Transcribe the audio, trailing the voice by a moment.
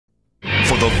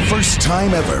the first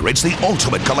time ever, it's the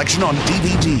Ultimate Collection on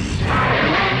DVD.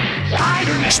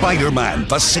 Spider-Man,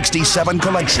 the 67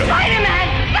 Collection.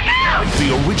 Spider-Man, look out!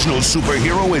 The original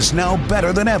superhero is now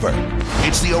better than ever.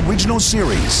 It's the original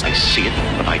series. I see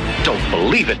it, but I don't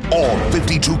believe it. All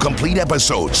 52 complete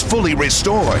episodes, fully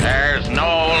restored. There's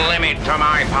no limit to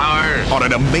my powers. On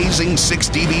an amazing 6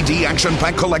 DVD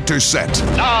action-packed collector's set.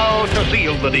 Now to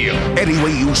seal the deal. Any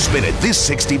way you spin it, this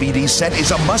 6 DVD set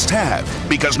is a must-have.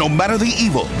 Because no matter the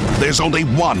evil, there's only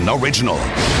one original.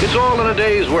 It's all in a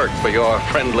day's work for your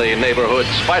friendly neighborhood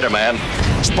Spider-Man.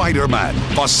 Spider-Man,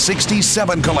 the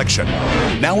 67 Collection.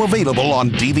 Now available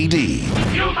on DVD.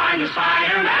 You'll find the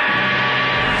Spider-Man.